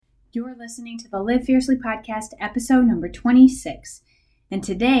You're listening to the Live Fiercely podcast, episode number 26. And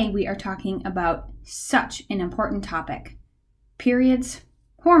today we are talking about such an important topic: periods,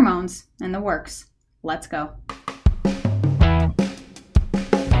 hormones, and the works. Let's go.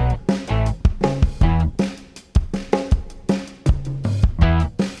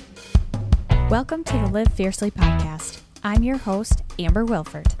 Welcome to the Live Fiercely podcast. I'm your host, Amber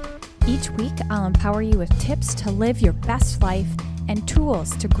Wilford. Each week, I'll empower you with tips to live your best life and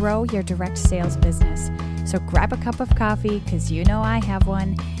tools to grow your direct sales business. So grab a cup of coffee, because you know I have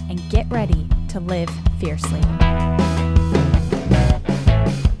one, and get ready to live fiercely.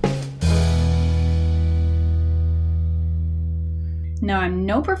 Now, I'm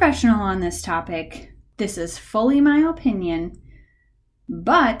no professional on this topic. This is fully my opinion,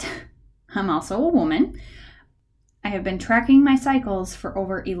 but I'm also a woman. I have been tracking my cycles for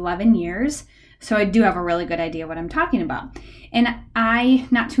over 11 years, so I do have a really good idea what I'm talking about. And I,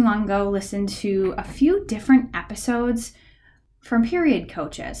 not too long ago, listened to a few different episodes from period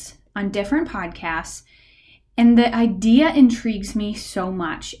coaches on different podcasts, and the idea intrigues me so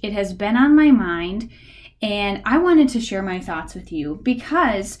much. It has been on my mind, and I wanted to share my thoughts with you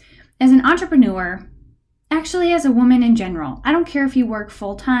because as an entrepreneur, actually as a woman in general, I don't care if you work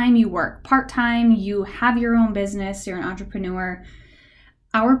full-time, you work part-time, you have your own business, you're an entrepreneur,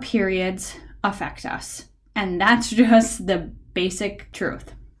 our periods affect us. And that's just the basic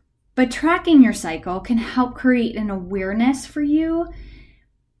truth. But tracking your cycle can help create an awareness for you,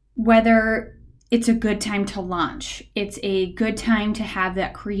 whether it's a good time to launch, it's a good time to have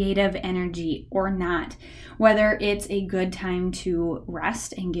that creative energy or not, whether it's a good time to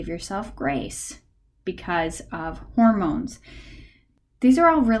rest and give yourself grace because of hormones. These are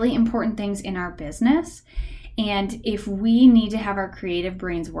all really important things in our business. And if we need to have our creative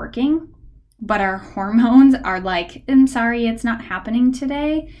brains working, but our hormones are like, I'm sorry, it's not happening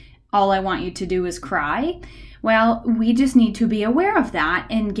today, all I want you to do is cry, well, we just need to be aware of that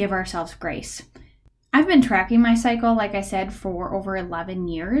and give ourselves grace. I've been tracking my cycle, like I said, for over 11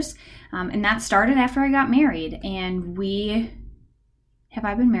 years. And that started after I got married. And have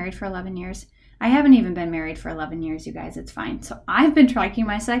I been married for 11 years? I haven't even been married for 11 years, you guys. It's fine. So I've been tracking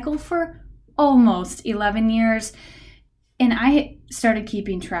my cycle for almost 11 years. And I started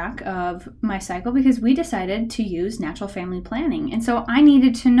keeping track of my cycle because we decided to use natural family planning. And so I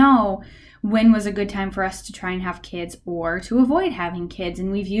needed to know when was a good time for us to try and have kids or to avoid having kids.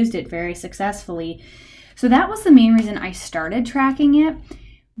 And we've used it very successfully. So that was the main reason I started tracking it.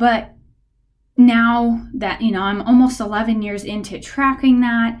 But now that, I'm almost 11 years into tracking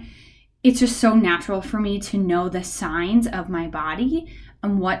that, it's just so natural for me to know the signs of my body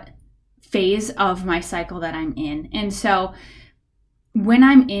and what phase of my cycle that I'm in. And so when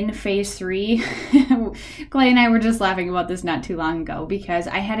I'm in phase 3, Clay and I were just laughing about this not too long ago because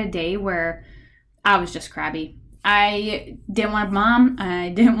I had a day where I was just crabby. I didn't want a mom. I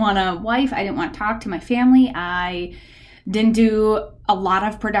didn't want a wife. I didn't want to talk to my family. I didn't do a lot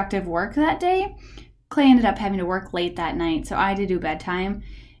of productive work that day. Clay ended up having to work late that night, so I had to do bedtime.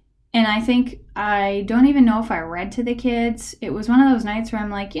 And I don't even know if I read to the kids. It was one of those nights where I'm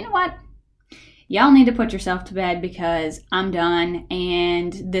like, you know what? Y'all need to put yourself to bed because I'm done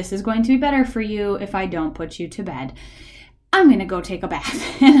and this is going to be better for you if I don't put you to bed. I'm going to go take a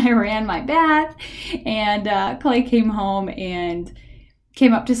bath. And I ran my bath and Clay came home and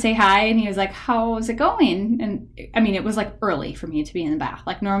came up to say hi and he was like, how's it going? And it was like early for me to be in the bath.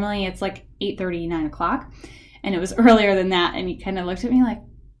 Like normally it's like 8:30, 9 o'clock. And it was earlier than that. And he kind of looked at me like,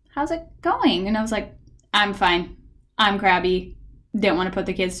 how's it going? And I was like, I'm fine. I'm crabby. Didn't want to put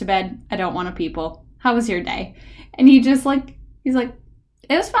the kids to bed. I don't want to people. How was your day? And he's like, it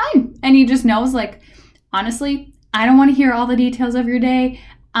was fine. And he just knows, like, honestly, I don't want to hear all the details of your day.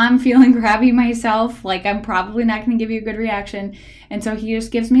 I'm feeling crabby myself. Like, I'm probably not going to give you a good reaction. And so he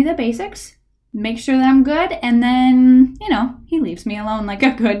just gives me the basics, make sure that I'm good. And then, he leaves me alone like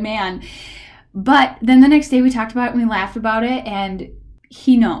a good man. But then the next day we talked about it and we laughed about it. And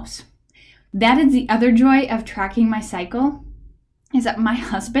he knows. That is the other joy of tracking my cycle, is that my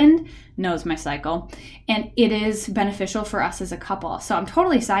husband knows my cycle and it is beneficial for us as a couple. So I'm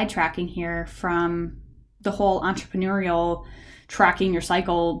totally sidetracking here from the whole entrepreneurial tracking your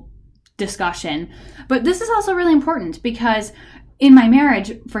cycle discussion. But this is also really important because in my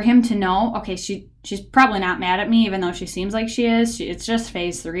marriage, for him to know, okay, she's probably not mad at me, even though she seems like she is. It's just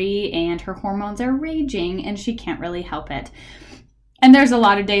phase 3 and her hormones are raging and she can't really help it. And there's a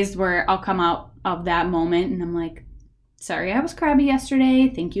lot of days where I'll come out of that moment and I'm like, sorry, I was crabby yesterday.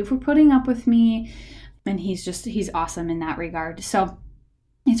 Thank you for putting up with me. And he's awesome in that regard. So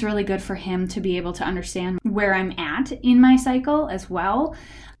It's really good for him to be able to understand where I'm at in my cycle as well,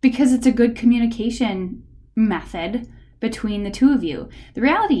 because it's a good communication method between the two of you. The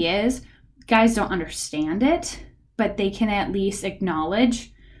reality is, guys don't understand it, but they can at least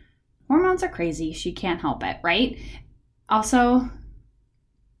acknowledge hormones are crazy. She can't help it, right? Also,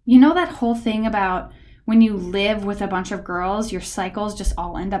 you know that whole thing about when you live with a bunch of girls, your cycles just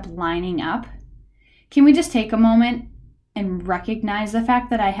all end up lining up? Can we just take a moment and recognize the fact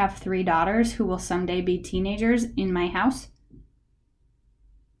that I have 3 daughters who will someday be teenagers in my house?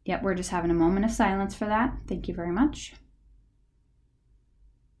 Yep, we're just having a moment of silence for that. Thank you very much.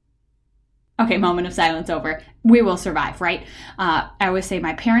 Okay, moment of silence over. We will survive, right? I always say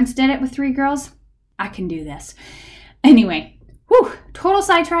my parents did it with 3 girls. I can do this. Anyway, total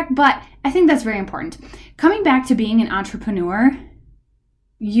sidetrack, but I think that's very important. Coming back to being an entrepreneur,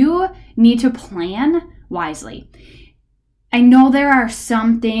 you need to plan wisely. I know there are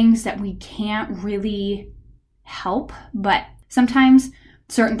some things that we can't really help, but sometimes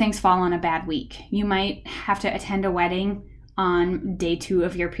certain things fall on a bad week. You might have to attend a wedding on day 2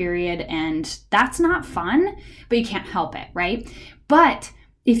 of your period, and that's not fun, but you can't help it, right? But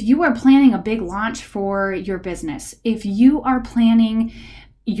if you are planning a big launch for your business, if you are planning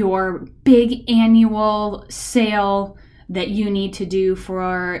your big annual sale that you need to do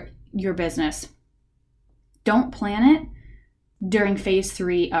for your business, don't plan it during phase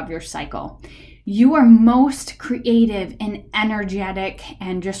 3 of your cycle. You are most creative and energetic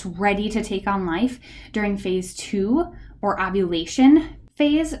and just ready to take on life during phase 2 or ovulation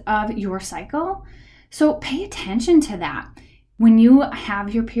phase of your cycle. So pay attention to that. When you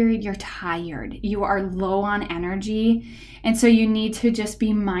have your period, you're tired, you are low on energy, and so you need to just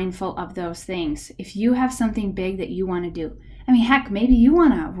be mindful of those things. If you have something big that you want to do, I mean, heck, maybe you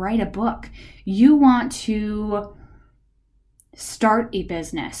want to write a book, you want to start a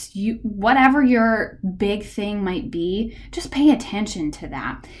business, whatever your big thing might be, just pay attention to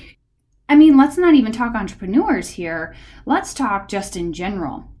that. I mean, let's not even talk entrepreneurs here. Let's talk just in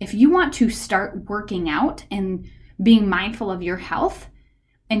general. If you want to start working out and being mindful of your health,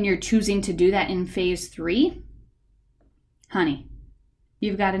 and you're choosing to do that in phase 3, honey,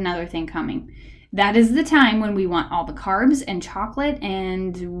 you've got another thing coming. That is the time when we want all the carbs and chocolate,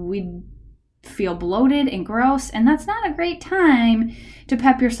 and we feel bloated and gross, and that's not a great time to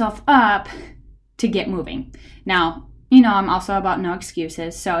pep yourself up to get moving. Now, you know, I'm also about no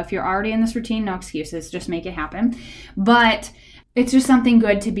excuses, so if you're already in this routine, no excuses, just make it happen. But it's just something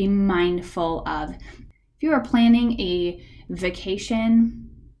good to be mindful of. If you are planning a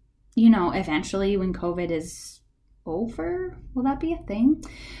vacation, you know, eventually when COVID is over, will that be a thing?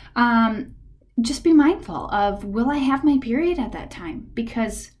 Just be mindful of, will I have my period at that time?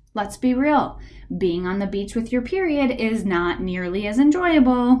 Because let's be real, being on the beach with your period is not nearly as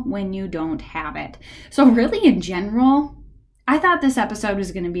enjoyable when you don't have it. So really, in general, I thought this episode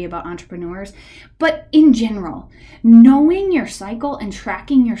was going to be about entrepreneurs, but in general, knowing your cycle and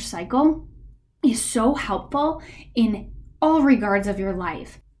tracking your cycle is so helpful in all regards of your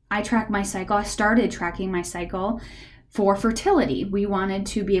life. I track my cycle. I started tracking my cycle for fertility. We wanted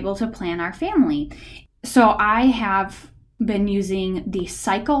to be able to plan our family. So I have been using the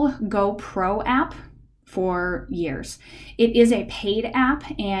Cycle Go Pro app for years. It is a paid app,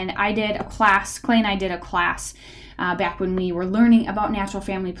 and I did a class, Clay and I did a class back when we were learning about natural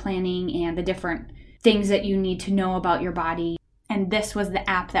family planning and the different things that you need to know about your body. And this was the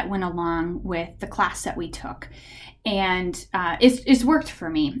app that went along with the class that we took. And it's worked for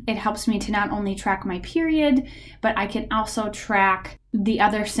me. It helps me to not only track my period, but I can also track the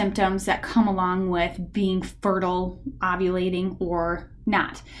other symptoms that come along with being fertile, ovulating, or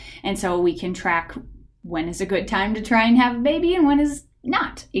not. And so we can track when is a good time to try and have a baby and when is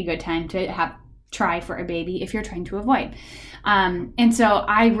not a good time to try for a baby if you're trying to avoid. And so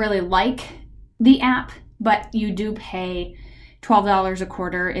I really like the app, but you do pay $12 a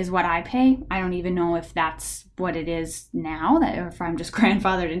quarter is what I pay. I don't even know if that's what it is now, or if I'm just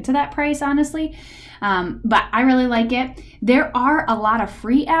grandfathered into that price, honestly. But I really like it. There are a lot of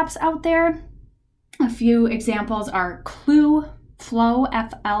free apps out there. A few examples are Flow,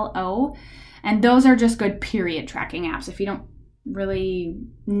 F-L-O, and those are just good period tracking apps. If you don't really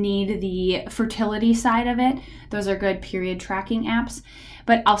need the fertility side of it, those are good period tracking apps.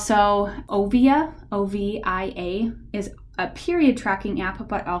 But also Ovia, O-V-I-A, is a period tracking app,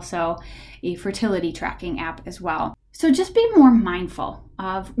 but also a fertility tracking app as well. So just be more mindful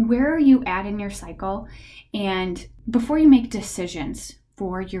of where are you at in your cycle, and before you make decisions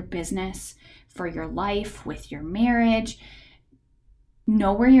for your business, for your life, with your marriage,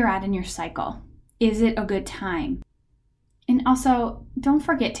 know where you're at in your cycle. Is it a good time? And also, don't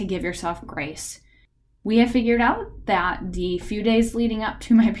forget to give yourself grace. We have figured out that the few days leading up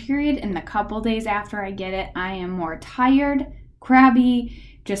to my period and the couple days after I get it, I am more tired, crabby,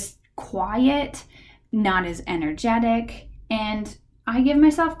 just quiet, not as energetic, and I give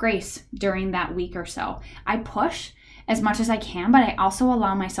myself grace during that week or so. I push as much as I can, but I also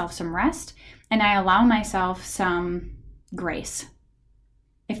allow myself some rest and I allow myself some grace.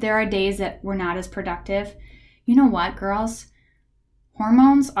 If there are days that we're not as productive, you know what, girls?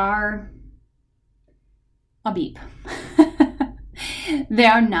 Hormones are a beep. They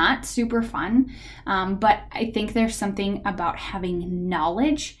are not super fun, but I think there's something about having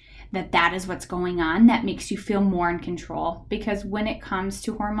knowledge that is what's going on that makes you feel more in control. Because when it comes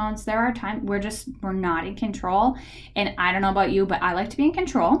to hormones, there are times we're not in control. And I don't know about you, but I like to be in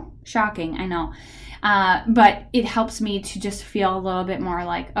control. Shocking, I know. But it helps me to just feel a little bit more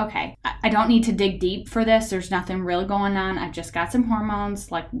like, okay, I don't need to dig deep for this. There's nothing real going on. I've just got some hormones.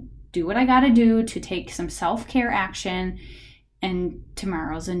 Like, do what I got to do to take some self-care action. And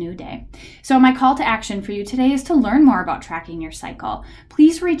tomorrow's a new day. So my call to action for you today is to learn more about tracking your cycle.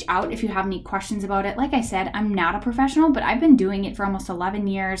 Please reach out if you have any questions about it. Like I said, I'm not a professional, but I've been doing it for almost 11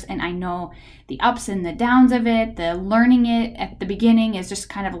 years and I know the ups and the downs of it. The learning it at the beginning is just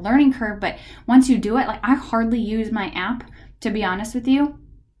kind of a learning curve, but once you do it, like I hardly use my app, to be honest with you.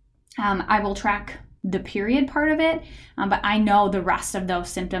 I will track the period part of it, but I know the rest of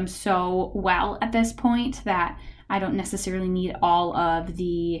those symptoms so well at this point that I don't necessarily need all of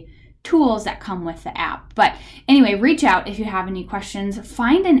the tools that come with the app. But anyway, reach out if you have any questions.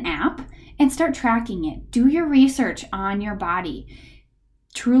 Find an app and start tracking it. Do your research on your body.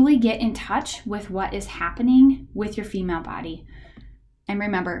 Truly get in touch with what is happening with your female body. And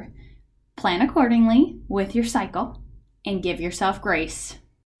remember, plan accordingly with your cycle and give yourself grace.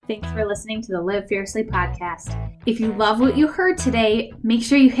 Thanks for listening to the Live Fiercely podcast. If you love what you heard today, make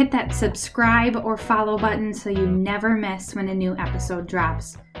sure you hit that subscribe or follow button so you never miss when a new episode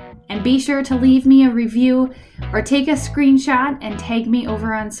drops. And be sure to leave me a review or take a screenshot and tag me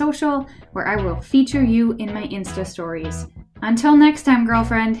over on social where I will feature you in my Insta stories. Until next time,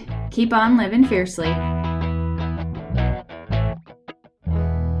 girlfriend, keep on living fiercely.